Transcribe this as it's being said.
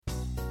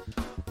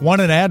Want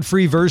an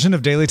ad-free version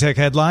of Daily Tech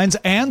Headlines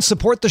and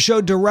support the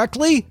show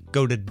directly?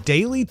 Go to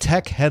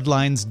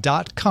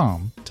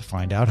dailytechheadlines.com to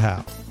find out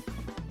how.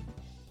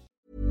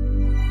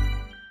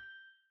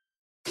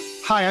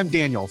 Hi, I'm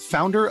Daniel,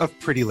 founder of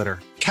Pretty Litter.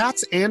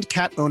 Cats and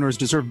cat owners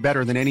deserve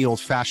better than any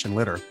old-fashioned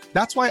litter.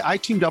 That's why I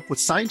teamed up with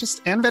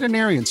scientists and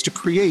veterinarians to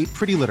create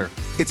Pretty Litter.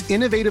 Its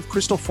innovative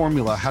crystal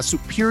formula has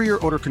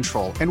superior odor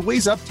control and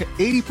weighs up to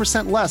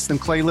 80% less than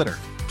clay litter.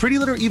 Pretty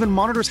Litter even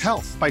monitors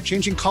health by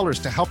changing colors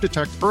to help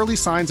detect early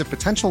signs of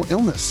potential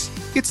illness.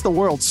 It's the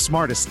world's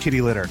smartest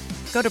kitty litter.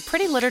 Go to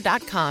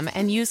prettylitter.com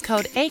and use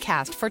code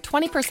ACAST for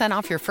 20%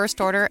 off your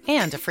first order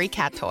and a free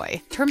cat toy.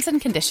 Terms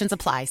and conditions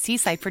apply. See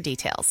site for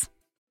details.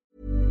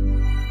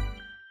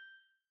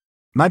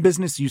 My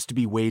business used to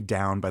be weighed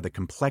down by the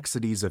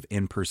complexities of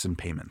in-person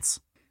payments.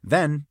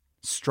 Then,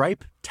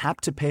 Stripe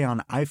Tap to Pay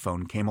on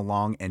iPhone came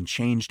along and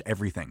changed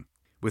everything.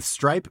 With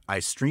Stripe, I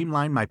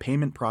streamlined my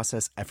payment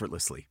process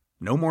effortlessly.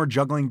 No more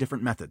juggling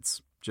different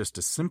methods. Just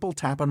a simple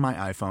tap on my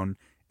iPhone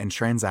and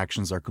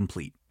transactions are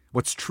complete.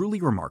 What's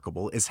truly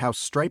remarkable is how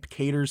Stripe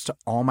caters to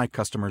all my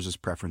customers'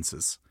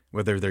 preferences.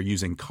 Whether they're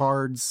using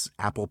cards,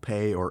 Apple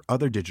Pay, or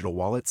other digital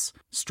wallets,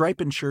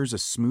 Stripe ensures a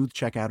smooth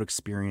checkout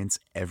experience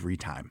every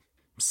time.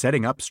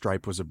 Setting up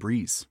Stripe was a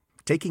breeze,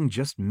 taking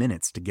just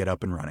minutes to get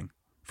up and running.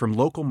 From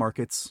local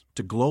markets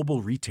to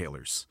global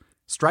retailers,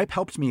 Stripe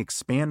helped me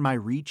expand my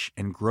reach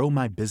and grow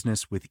my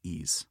business with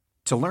ease.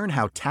 To learn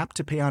how Tap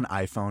to Pay on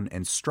iPhone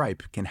and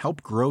Stripe can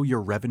help grow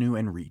your revenue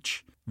and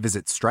reach,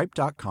 visit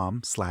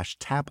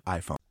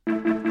stripe.com/tapiphone.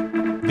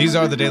 These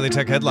are the Daily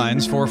Tech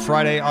Headlines for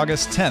Friday,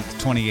 August 10th,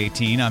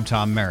 2018. I'm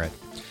Tom Merritt.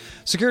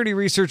 Security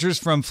researchers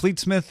from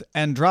Fleetsmith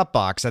and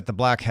Dropbox at the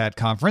Black Hat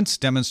Conference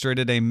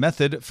demonstrated a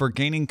method for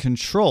gaining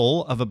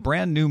control of a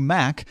brand new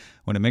Mac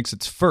when it makes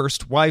its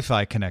first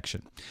Wi-Fi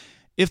connection.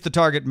 If the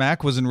target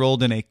Mac was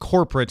enrolled in a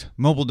corporate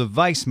mobile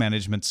device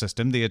management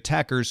system, the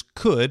attackers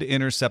could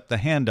intercept the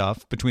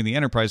handoff between the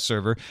enterprise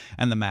server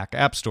and the Mac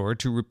App Store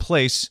to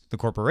replace the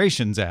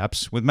corporation's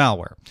apps with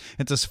malware.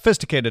 It's a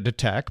sophisticated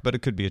attack, but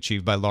it could be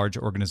achieved by large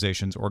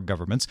organizations or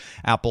governments.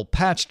 Apple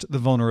patched the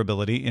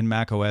vulnerability in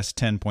macOS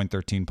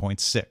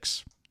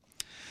 10.13.6.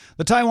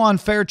 The Taiwan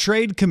Fair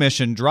Trade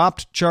Commission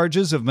dropped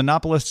charges of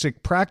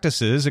monopolistic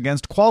practices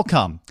against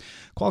Qualcomm.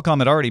 Qualcomm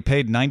had already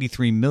paid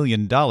 $93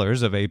 million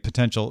of a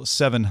potential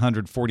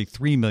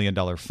 $743 million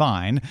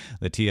fine.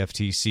 The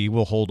TFTC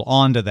will hold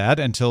on to that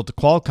until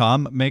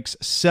Qualcomm makes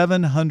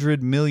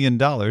 $700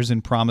 million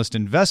in promised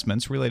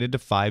investments related to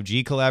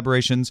 5G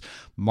collaborations,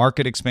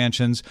 market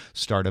expansions,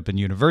 startup and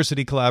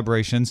university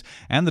collaborations,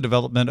 and the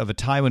development of a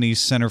Taiwanese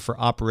Center for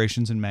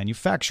Operations and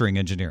Manufacturing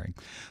Engineering.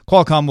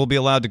 Qualcomm will be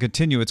allowed to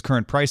continue its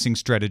current pricing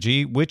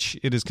strategy, which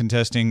it is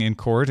contesting in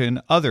court in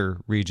other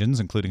regions,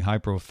 including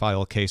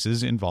high-profile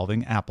cases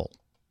involving Apple.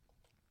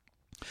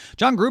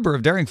 John Gruber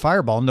of Daring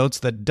Fireball notes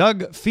that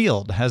Doug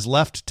Field has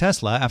left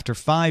Tesla after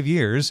 5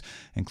 years,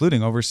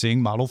 including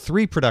overseeing Model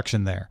 3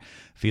 production there.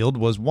 Field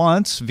was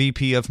once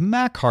VP of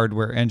Mac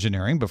hardware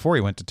engineering before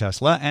he went to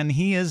Tesla, and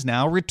he is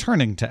now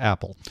returning to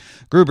Apple.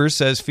 Gruber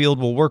says Field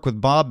will work with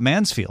Bob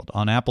Mansfield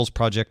on Apple's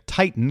Project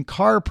Titan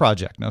car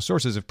project. Now,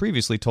 sources have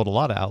previously told a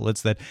lot of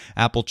outlets that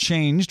Apple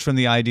changed from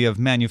the idea of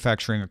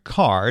manufacturing a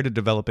car to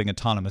developing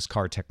autonomous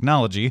car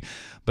technology,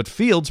 but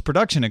Field's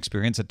production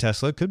experience at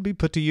Tesla could be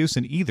put to use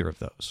in either of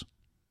those.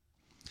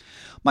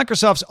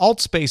 Microsoft's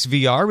AltSpace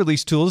VR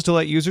released tools to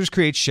let users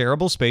create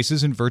shareable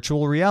spaces in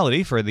virtual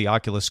reality for the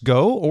Oculus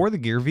Go or the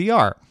Gear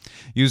VR.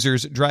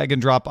 Users drag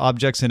and drop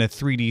objects in a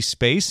 3D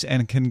space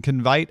and can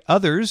invite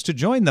others to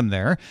join them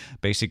there.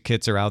 Basic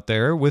kits are out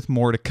there with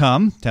more to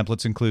come.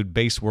 Templates include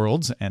base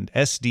worlds and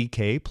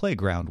SDK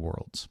playground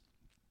worlds.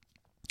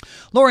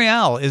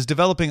 L'Oreal is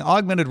developing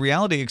augmented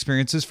reality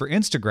experiences for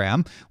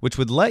Instagram, which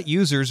would let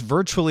users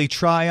virtually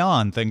try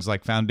on things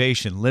like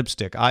foundation,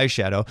 lipstick,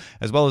 eyeshadow,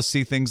 as well as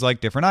see things like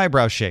different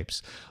eyebrow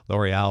shapes.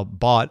 L'Oreal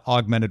bought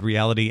augmented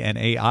reality and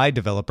AI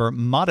developer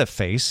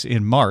Modiface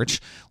in March.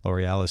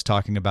 L'Oreal is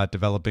talking about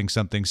developing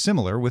something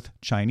similar with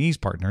Chinese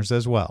partners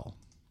as well.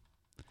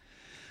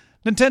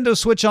 Nintendo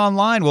Switch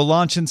Online will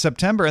launch in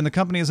September, and the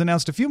company has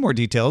announced a few more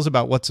details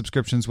about what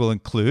subscriptions will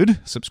include.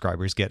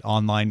 Subscribers get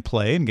online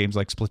play in games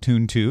like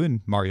Splatoon 2 and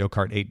Mario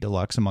Kart 8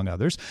 Deluxe, among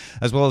others,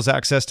 as well as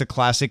access to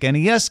classic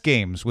NES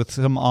games with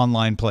some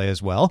online play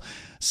as well.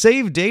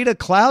 Save Data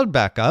Cloud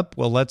Backup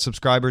will let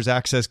subscribers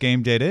access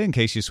game data in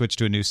case you switch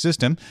to a new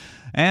system.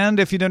 And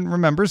if you didn't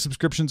remember,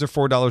 subscriptions are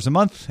 $4 a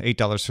month,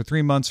 $8 for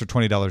 3 months, or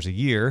 $20 a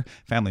year.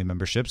 Family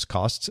memberships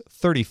costs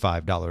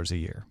 $35 a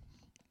year.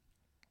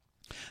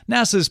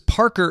 NASA's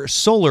Parker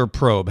Solar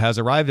Probe has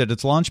arrived at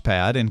its launch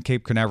pad in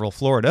Cape Canaveral,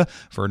 Florida,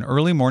 for an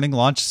early morning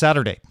launch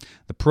Saturday.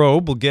 The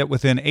probe will get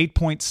within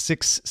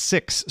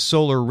 8.66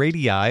 solar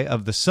radii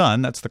of the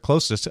sun. That's the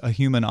closest a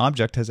human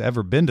object has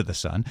ever been to the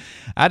sun.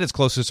 At its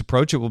closest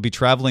approach, it will be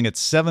traveling at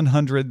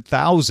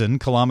 700,000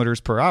 kilometers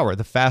per hour,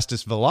 the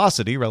fastest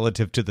velocity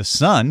relative to the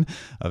sun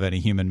of any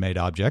human-made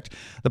object.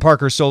 The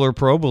Parker Solar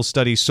Probe will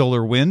study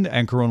solar wind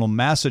and coronal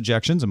mass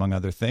ejections, among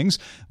other things,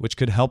 which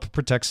could help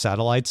protect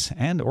satellites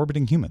and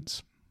orbiting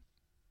humans.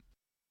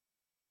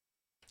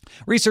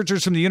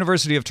 Researchers from the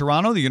University of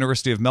Toronto, the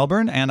University of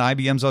Melbourne, and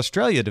IBM's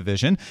Australia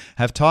division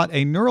have taught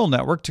a neural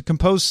network to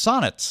compose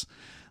sonnets.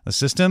 The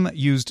system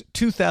used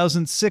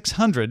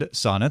 2,600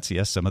 sonnets,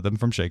 yes, some of them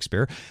from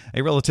Shakespeare,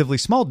 a relatively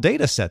small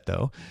data set,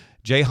 though.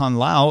 Jaehan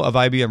Lau of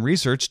IBM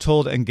Research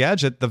told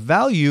Engadget the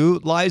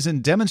value lies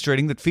in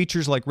demonstrating that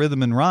features like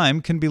rhythm and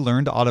rhyme can be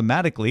learned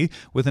automatically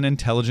with an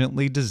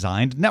intelligently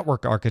designed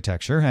network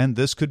architecture, and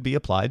this could be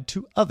applied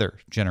to other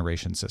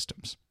generation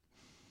systems.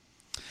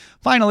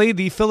 Finally,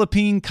 the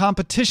Philippine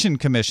Competition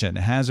Commission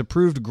has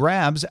approved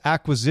Grab's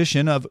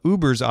acquisition of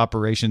Uber's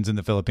operations in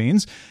the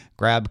Philippines.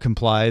 Grab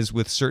complies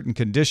with certain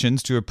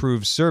conditions to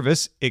approve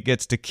service. It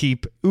gets to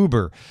keep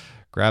Uber.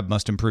 Grab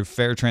must improve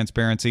fare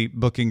transparency,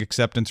 booking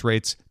acceptance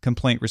rates,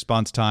 complaint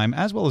response time,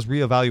 as well as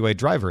reevaluate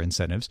driver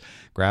incentives.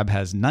 Grab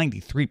has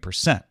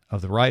 93%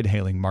 of the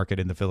ride-hailing market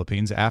in the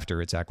Philippines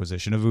after its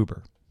acquisition of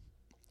Uber.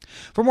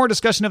 For more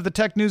discussion of the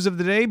tech news of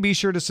the day, be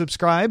sure to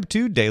subscribe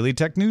to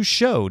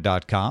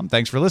dailytechnewsshow.com.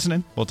 Thanks for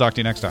listening. We'll talk to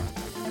you next time.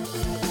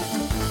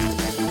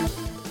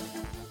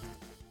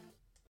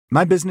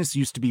 My business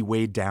used to be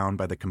weighed down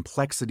by the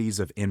complexities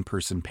of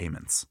in-person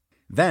payments.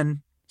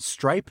 Then,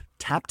 Stripe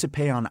Tap to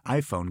Pay on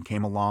iPhone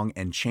came along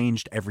and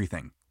changed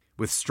everything.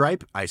 With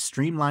Stripe, I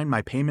streamlined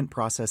my payment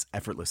process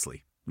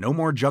effortlessly. No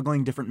more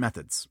juggling different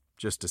methods.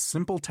 Just a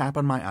simple tap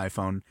on my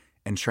iPhone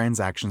and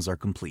transactions are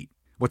complete.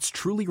 What's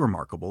truly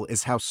remarkable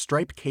is how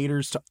Stripe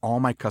caters to all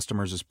my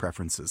customers'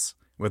 preferences.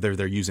 Whether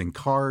they're using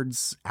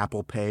cards,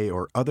 Apple Pay,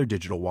 or other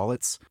digital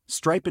wallets,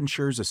 Stripe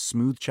ensures a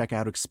smooth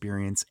checkout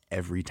experience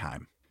every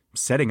time.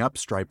 Setting up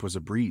Stripe was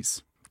a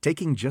breeze,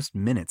 taking just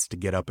minutes to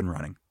get up and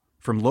running.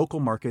 From local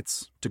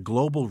markets to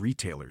global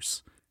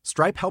retailers,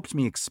 Stripe helped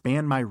me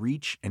expand my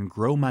reach and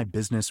grow my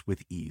business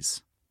with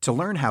ease. To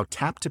learn how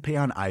Tap to Pay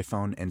on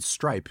iPhone and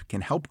Stripe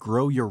can help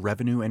grow your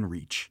revenue and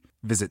reach,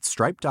 visit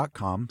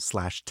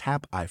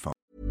stripe.com/tapiphone.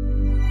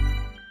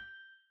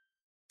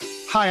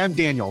 Hi, I'm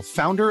Daniel,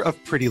 founder of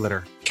Pretty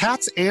Litter.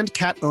 Cats and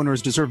cat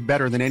owners deserve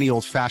better than any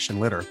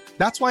old-fashioned litter.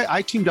 That's why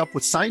I teamed up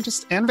with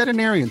scientists and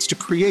veterinarians to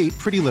create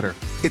Pretty Litter.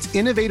 Its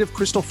innovative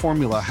crystal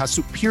formula has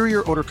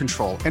superior odor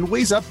control and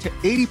weighs up to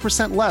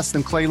 80% less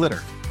than clay litter.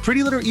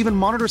 Pretty Litter even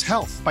monitors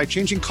health by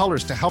changing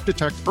colors to help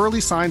detect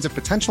early signs of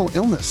potential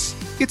illness.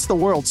 It's the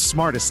world's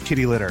smartest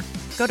kitty litter.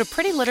 Go to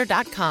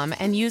prettylitter.com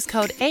and use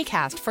code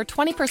ACAST for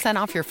 20%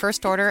 off your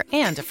first order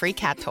and a free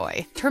cat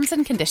toy. Terms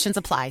and conditions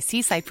apply.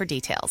 See site for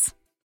details.